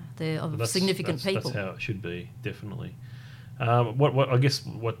other. They're significant people. That's how it should be, definitely. What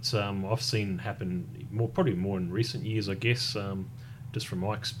I've seen happen probably more in recent years, I guess, just from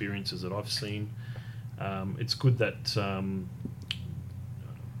my experiences that I've seen, it's good that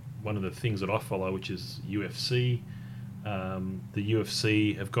one of the things that I follow, which is UFC. The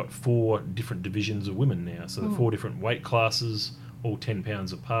UFC have got 4 different divisions of women now, so 4 different weight classes, all 10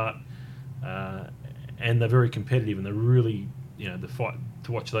 pounds apart, and they're very competitive, and they're really, you know, the fight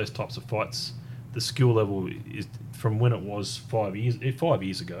to watch those types of fights. The skill level is from when it was 5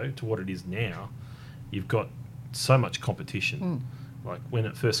 years ago to what it is now. You've got so much competition. Like when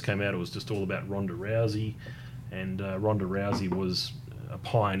it first came out, it was just all about Ronda Rousey, and Ronda Rousey was a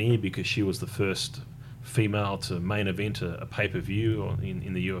pioneer because she was the first female to main event a pay-per-view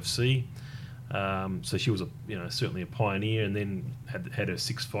in the UFC. So she was certainly a pioneer, and then had her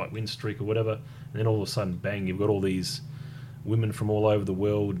 6-fight win streak or whatever. And then all of a sudden, bang! You've got all these women from all over the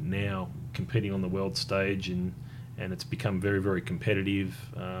world now competing on the world stage, and it's become very, very competitive.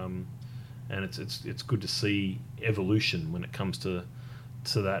 And it's good to see evolution when it comes to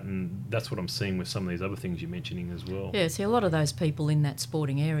to that, and that's what I'm seeing with some of these other things you're mentioning as well. Yeah, see, a lot of those people in that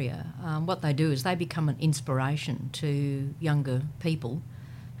sporting area, what they do is they become an inspiration to younger people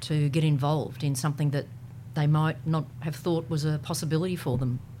to get involved in something that they might not have thought was a possibility for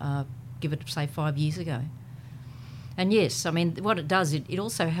them, give it, say, 5 years ago. And yes, I mean, what it does, it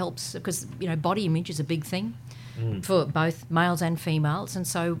also helps because, body image is a big thing for both males and females. And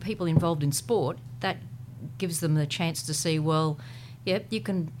so people involved in sport, that gives them the chance to see, well, yep, you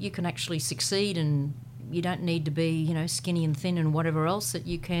can actually succeed and you don't need to be, skinny and thin and whatever else, that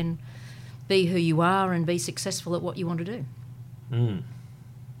you can be who you are and be successful at what you want to do.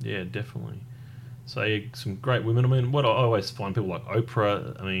 Yeah, definitely. So yeah, some great women. I mean, what I always find, people like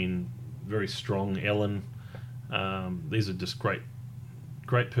Oprah, I mean, very strong, Ellen, these are just great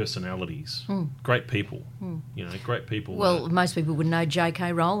personalities, great people, great people. Well, most people would know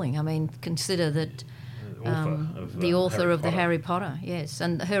J.K. Rowling. I mean, consider that the author of the Harry Potter, yes.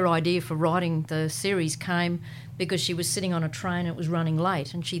 And her idea for writing the series came because she was sitting on a train and it was running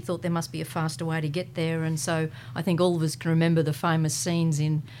late and she thought there must be a faster way to get there. And so I think all of us can remember the famous scenes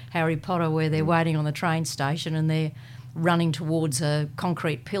in Harry Potter where they're waiting on the train station and they're running towards a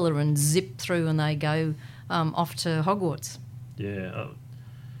concrete pillar and zip through and they go off to Hogwarts. Yeah,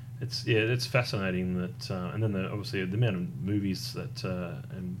 it's fascinating that, and then obviously the amount of movies that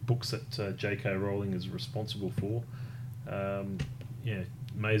and books that J.K. Rowling is responsible for.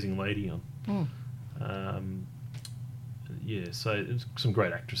 Amazing lady. So it's some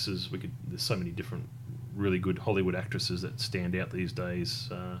great actresses. There's so many different really good Hollywood actresses that stand out these days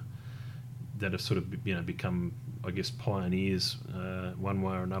that have sort of become, I guess, pioneers one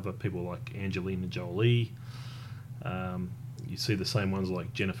way or another. People like Angelina Jolie. You see the same ones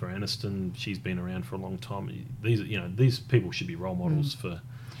like Jennifer Aniston. She's been around for a long time. These people should be role models for.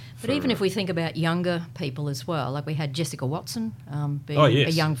 But even if we think about younger people as well, like we had Jessica Watson being yes.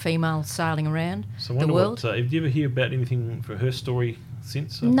 a young female sailing around so the world. Have you ever hear about anything for her story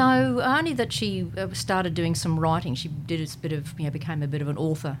since? No, only that she started doing some writing. She did a bit of, became a bit of an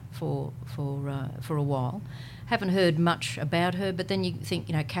author for a while. Haven't heard much about her, but then you think,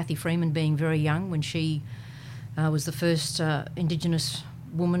 Kathy Freeman being very young when she was the first Indigenous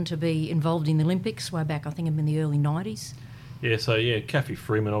woman to be involved in the Olympics way back, I think, in the early 90s. Yeah, Kathy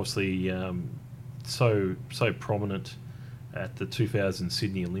Freeman, obviously so prominent at the 2000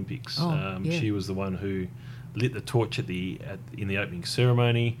 Sydney Olympics. She was the one who lit the torch in the opening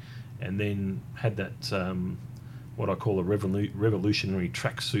ceremony, and then had that what I call a revolutionary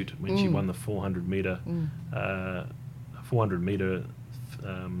tracksuit when she won the 400 metre.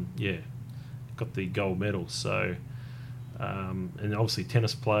 Got the gold medal. So, and obviously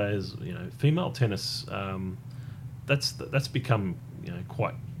tennis players, female tennis. That's become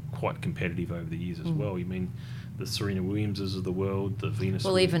quite competitive over the years as well. You mean the Serena Williamses of the world, the Venus.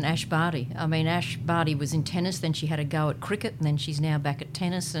 Well, even Ash Barty. I mean, Ash Barty was in tennis, then she had a go at cricket, and then she's now back at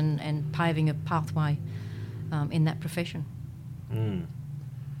tennis and paving a pathway in that profession.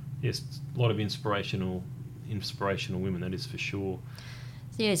 Yes, a lot of inspirational women. That is for sure.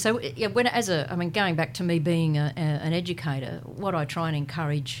 Yeah, so going back to me being an educator, what I try and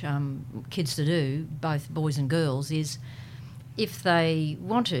encourage kids to do, both boys and girls, is if they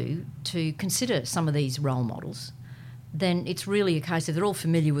want to consider some of these role models, then it's really a case of they're all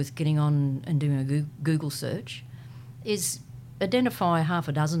familiar with getting on and doing a Google search, is identify half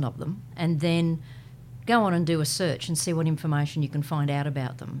a dozen of them and then go on and do a search and see what information you can find out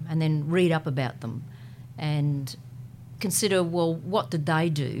about them and then read up about them and consider, well, what did they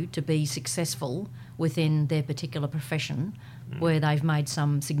do to be successful within their particular profession where they've made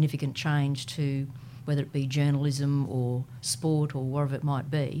some significant change to whether it be journalism or sport or whatever it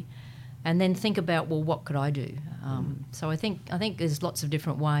might be, and then think about, well, what could I do? So I think there's lots of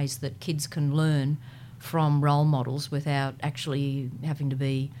different ways that kids can learn from role models without actually having to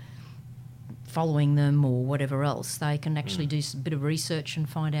be following them or whatever else. They can actually do a bit of research and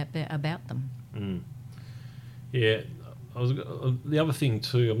find out about them. Yeah. The other thing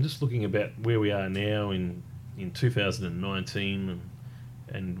too, I'm just looking about where we are now in 2019,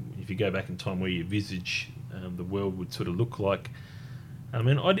 and if you go back in time where you envisage the world would sort of look like. I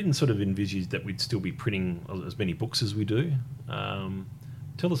mean, I didn't sort of envisage that we'd still be printing as many books as we do.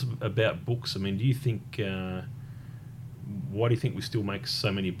 Tell us about books. I mean, do you think, why do you think we still make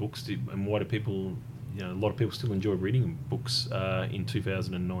so many books, and why do people, a lot of people still enjoy reading books in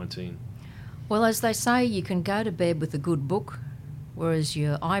 2019? Well, as they say, you can go to bed with a good book, whereas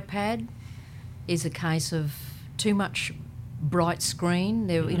your iPad is a case of too much bright screen.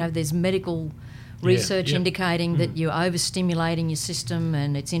 There's medical research indicating that you're overstimulating your system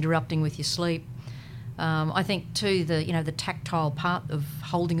and it's interrupting with your sleep. I think too the tactile part of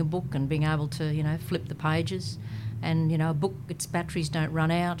holding a book and being able to flip the pages, and a book, its batteries don't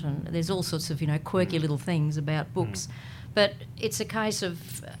run out, and there's all sorts of quirky little things about books, but it's a case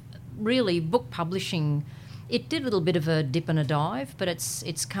of really book publishing. It did a little bit of a dip and a dive, but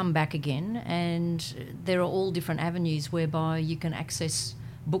it's come back again, and there are all different avenues whereby you can access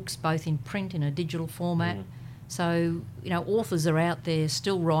books both in print, in a digital format. So authors are out there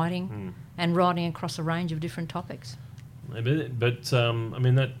still writing and writing across a range of different topics. But I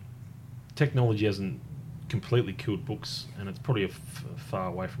mean, that technology hasn't completely killed books, and it's probably far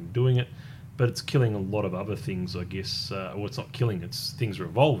away from doing it, but it's killing a lot of other things, I guess. Well, it's not killing, it's things are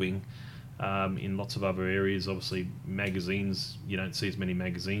evolving in lots of other areas. Obviously, magazines, you don't see as many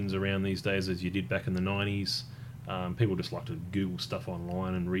magazines around these days as you did back in the 90s. People just like to Google stuff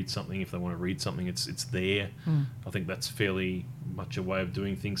online and read something. If they want to read something, it's there. I think that's fairly much a way of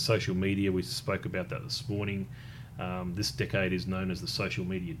doing things. Social media, we spoke about that this morning. This decade is known as the social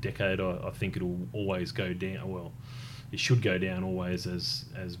media decade. I think it'll always go down. Well, it should go down always as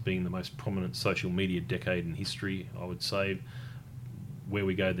being the most prominent social media decade in history, I would say. Where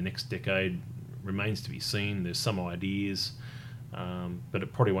we go the next decade remains to be seen. There's some ideas, but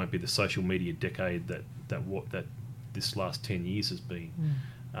it probably won't be the social media decade that this last 10 years has been.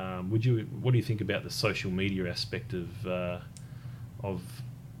 What do you think about the social media aspect of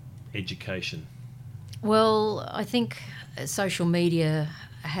education? Well, I think social media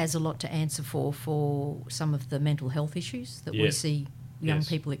has a lot to answer for some of the mental health issues that we see young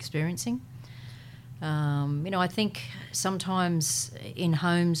people experiencing. I think sometimes in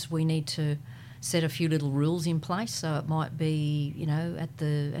homes we need to set a few little rules in place. So it might be,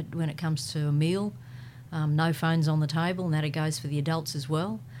 when it comes to a meal, no phones on the table, and that it goes for the adults as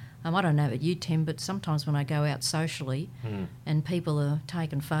well. I don't know about you, Tim, but sometimes when I go out socially and people are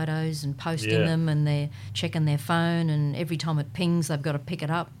taking photos and posting them, and they're checking their phone, and every time it pings they've got to pick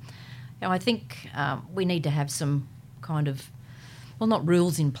it up. I think we need to have some kind of, well, not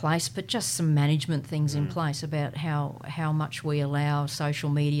rules in place, but just some management things in place about how much we allow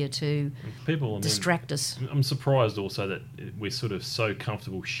social media to distract us. I'm surprised also that we're sort of so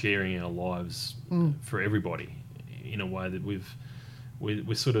comfortable sharing our lives for everybody in a way that we're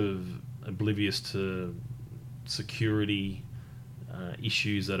sort of oblivious to security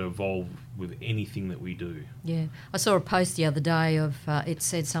issues that evolve with anything that we do. Yeah. I saw a post the other day of, it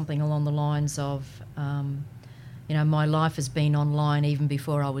said something along the lines of, my life has been online even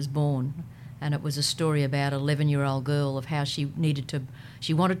before I was born. And it was a story about an 11-year-old girl of how she wanted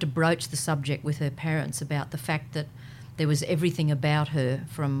to broach the subject with her parents about the fact that there was everything about her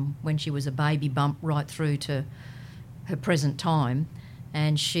from when she was a baby bump right through to her present time.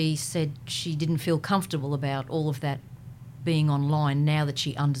 And she said she didn't feel comfortable about all of that being online now that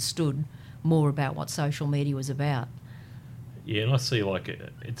she understood more about what social media was about. Yeah, and I see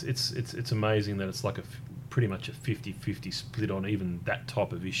it's amazing that it's like pretty much a 50-50 split on even that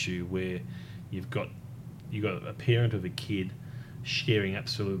type of issue, where you've got a parent of a kid sharing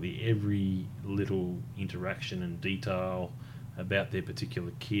absolutely every little interaction and detail about their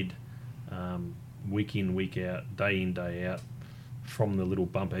particular kid, week in, week out, day in, day out, from the little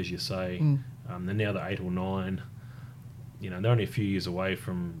bump, as you say. And now they're 8 or 9. They're only a few years away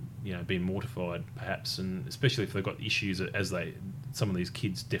from being mortified, perhaps, and especially if they've got issues. Some of these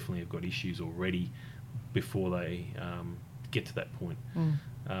kids definitely have got issues already before they get to that point,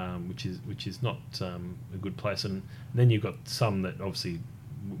 which is not a good place. And then you've got some that obviously,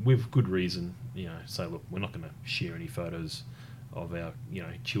 with good reason, say, look, we're not going to share any photos of our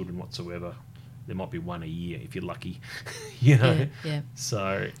children whatsoever. There might be one a year if you're lucky, Yeah.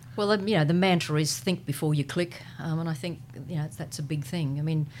 So, well, the mantra is think before you click, and I think that's a big thing. I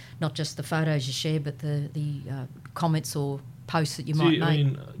mean, not just the photos you share, but the comments or posts that you might make. I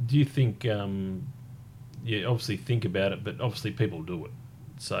mean, do you think? Obviously think about it, but obviously people do it,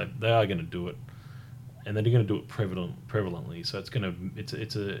 so they are going to do it, and they're going to do it prevalently. So it's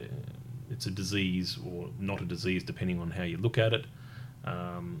a disease or not a disease, depending on how you look at it.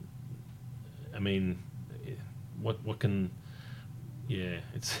 I mean, what can? Yeah,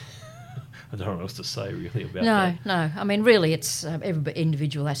 it's. I don't know what else to say really about that. No. I mean, really, it's every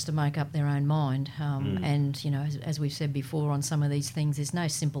individual has to make up their own mind, and as we've said before on some of these things, there's no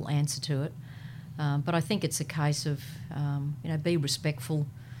simple answer to it. But I think it's a case of be respectful,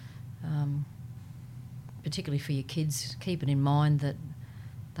 particularly for your kids. Keep it in mind that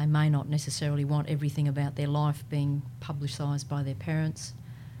they may not necessarily want everything about their life being publicised by their parents.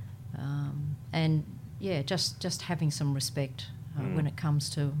 And just having some respect when it comes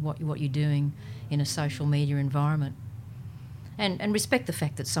to what you're doing in a social media environment. and respect the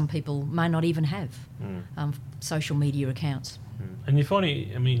fact that some people may not even have social media accounts. And you're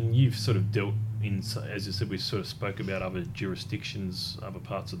finding, I mean, you've sort of dealt in, as you said, we sort of spoke about other jurisdictions, other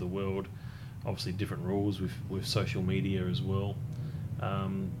parts of the world, obviously different rules with social media as well.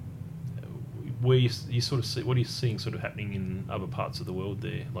 Where you sort of see, what are you seeing sort of happening in other parts of the world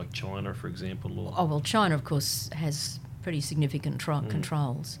there, like China, for example? Or? Oh, well, China, of course, has pretty significant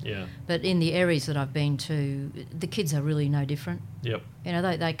controls. Yeah. But in the areas that I've been to, the kids are really no different. Yep. You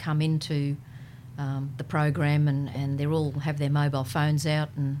know, they come into the program and they all have their mobile phones out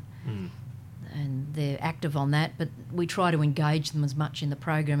and they're active on that, but we try to engage them as much in the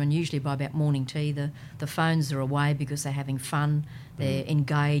program, and usually by about morning tea the phones are away because they're having fun, they're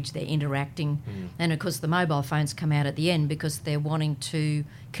engaged, they're interacting, and of course the mobile phones come out at the end because they're wanting to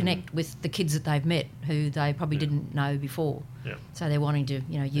connect with the kids that they've met who they probably didn't know before. Yeah. So they're wanting to,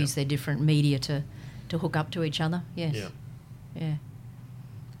 you know, use their different media to hook up to each other. Yes. Yeah. Yeah.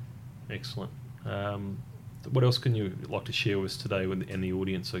 Excellent. What else can you like to share with us today and the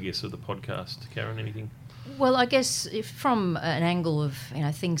audience, I guess, of the podcast? Karen, anything? Well, I guess if from an angle of, you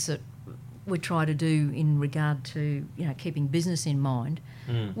know, things that we try to do in regard to, you know, keeping business in mind,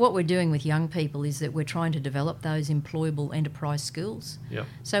 what we're doing with young people is that we're trying to develop those employable enterprise skills. Yep.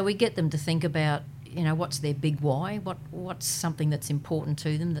 So we get them to think about, you know, what's their big why, what's something that's important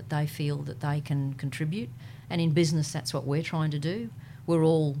to them that they feel that they can contribute. And in business, that's what we're trying to do. We're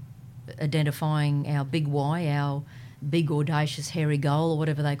all identifying our big why, our big audacious hairy goal or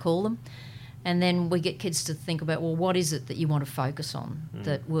whatever they call them, and then we get kids to think about, well, what is it that you want to focus on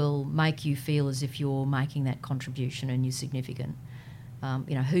that will make you feel as if you're making that contribution and you're significant.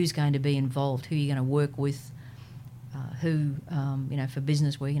 You know, who's going to be involved, who you're going to work with, who, you know, for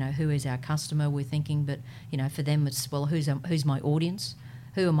business, where, you know, who is our customer we're thinking, but, you know, for them it's, well, who's my audience,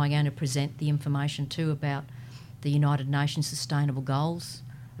 who am I going to present the information to about the United Nations Sustainable Goals,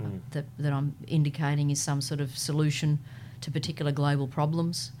 that I'm indicating is some sort of solution to particular global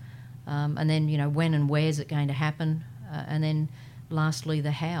problems. And then, you know, when and where is it going to happen? And then lastly, the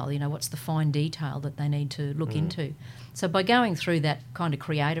how, you know, what's the fine detail that they need to look into? So by going through that kind of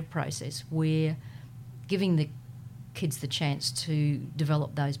creative process, we're giving the kids the chance to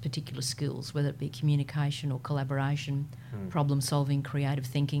develop those particular skills, whether it be communication or collaboration, problem solving, creative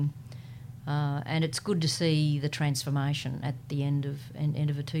thinking. And it's good to see the transformation at the end of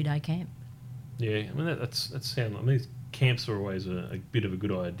a 2-day camp. Yeah, I mean that sound. I mean, camps are always a bit of a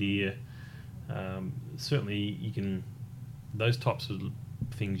good idea. Certainly, you can those types of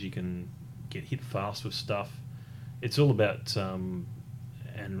things you can get hit fast with stuff. It's all about and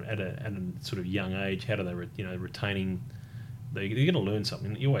at a sort of young age, how do they retaining? They're going to learn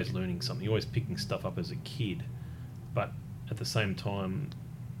something. You're always learning something. You're always picking stuff up as a kid, but at the same time,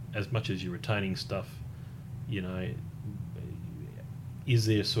 as much as you're retaining stuff, you know, is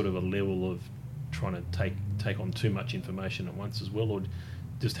there sort of a level of trying to take on too much information at once as well, or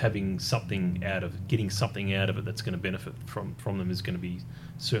just having something getting something out of it that's going to benefit from them is going to be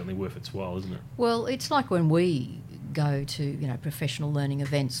certainly worth its while, isn't it? Well, it's like when we go to, you know, professional learning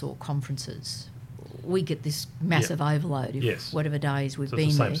events or conferences, we get this massive overload of whatever days we've been there.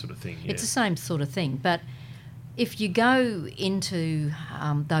 It's the same sort of thing. Yeah. It's the same sort of thing, but if you go into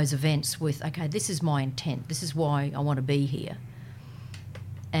those events with, okay, this is my intent, this is why I want to be here,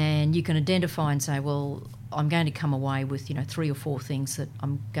 and you can identify and say, well, I'm going to come away with, you know, 3 or 4 things that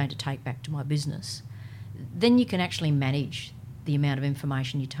I'm going to take back to my business, then you can actually manage the amount of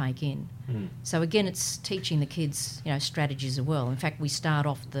information you take in. So again, it's teaching the kids, you know, strategies as well. In fact, we start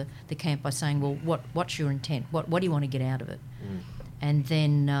off the camp by saying, well, what's your intent? What do you want to get out of it? And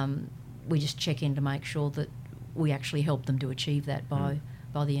then we just check in to make sure that we actually help them to achieve that by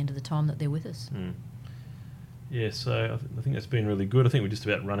the end of the time that they're with us. Yeah, so I think that's been really good. I think we're just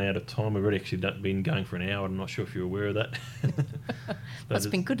about run out of time. We've already actually been going for an hour. I'm not sure if you're aware of that. Well, it's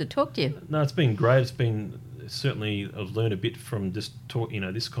been good to talk to you. No, it's been great. It's been certainly, I've learned a bit from just talk. You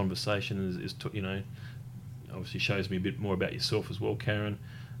know, this conversation is you know, obviously shows me a bit more about yourself as well, Karen.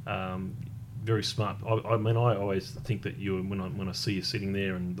 Very smart. I mean, I always think that you, when I see you sitting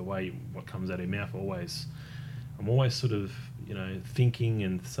there and the way what comes out of your mouth, I'm always sort of, you know, thinking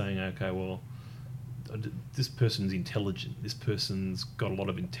and saying, okay, well, this person's intelligent. This person's got a lot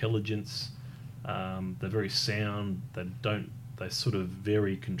of intelligence. They're very sound. They're sort of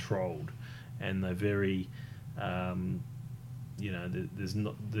very controlled, and they're very, you know,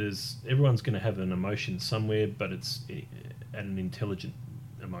 everyone's going to have an emotion somewhere, but it's an intelligent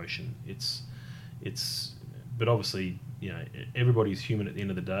emotion. But obviously, you know, everybody's human at the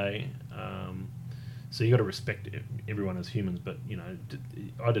end of the day. So you got to respect everyone as humans, but, you know,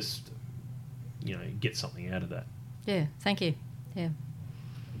 I just, you know, get something out of that. Yeah, thank you. Yeah,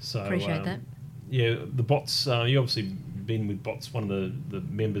 So appreciate that. Yeah, the Bots. You obviously been with Bots, one of the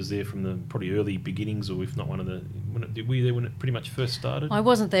members there from the probably early beginnings, or if not one of the. Were you there when it pretty much first started? I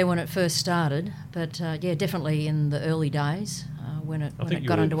wasn't there when it first started, but yeah, definitely in the early days when it I think it you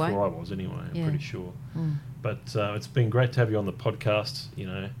got were there underway. before I was anyway. I'm Yeah. pretty sure. Mm. But it's been great to have you on the podcast. You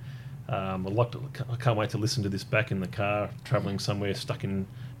know, I can't wait to listen to this back in the car, travelling somewhere, stuck in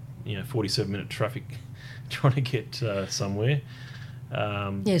 47-minute traffic, trying to get somewhere.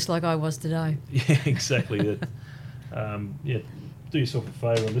 Yes, like I was today. Yeah, exactly. Yeah, do yourself a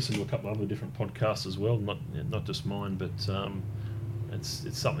favour and listen to a couple of other different podcasts as well. Not just mine, but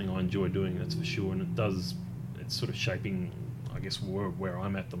it's something I enjoy doing. That's for sure, and it's sort of shaping, I guess, where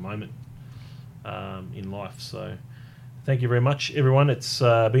I'm at the moment in life. So, thank you very much, everyone. It's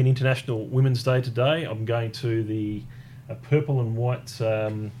been International Women's Day today. I'm going to the purple and white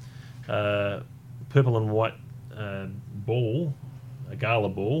ball, a gala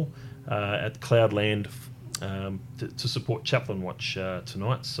ball at Cloudland to support Chaplain Watch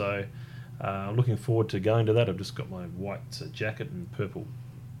tonight. So looking forward to going to that. I've just got my white jacket and purple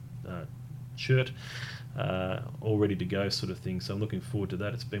shirt all ready to go, sort of thing. So I'm looking forward to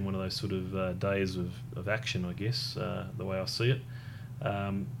that. It's been one of those sort of days of action, I guess, the way I see it.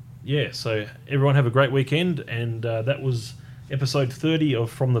 Yeah, so everyone have a great weekend, and that was episode 30 of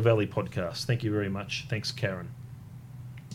From the Valley podcast. Thank you very much. Thanks, Karen.